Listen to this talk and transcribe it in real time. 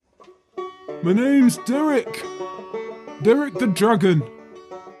My name's Derek. Derek the Dragon.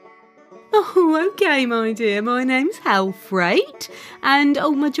 Oh, okay, my dear. My name's Halfrate. And,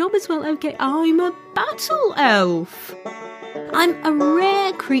 my job as well, okay, I'm a battle elf. I'm a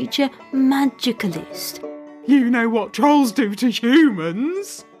rare creature magicalist. You know what trolls do to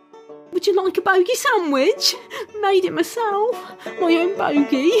humans? Would you like a bogey sandwich? Made it myself. My own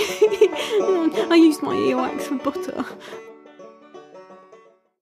bogey. I used my earwax for butter.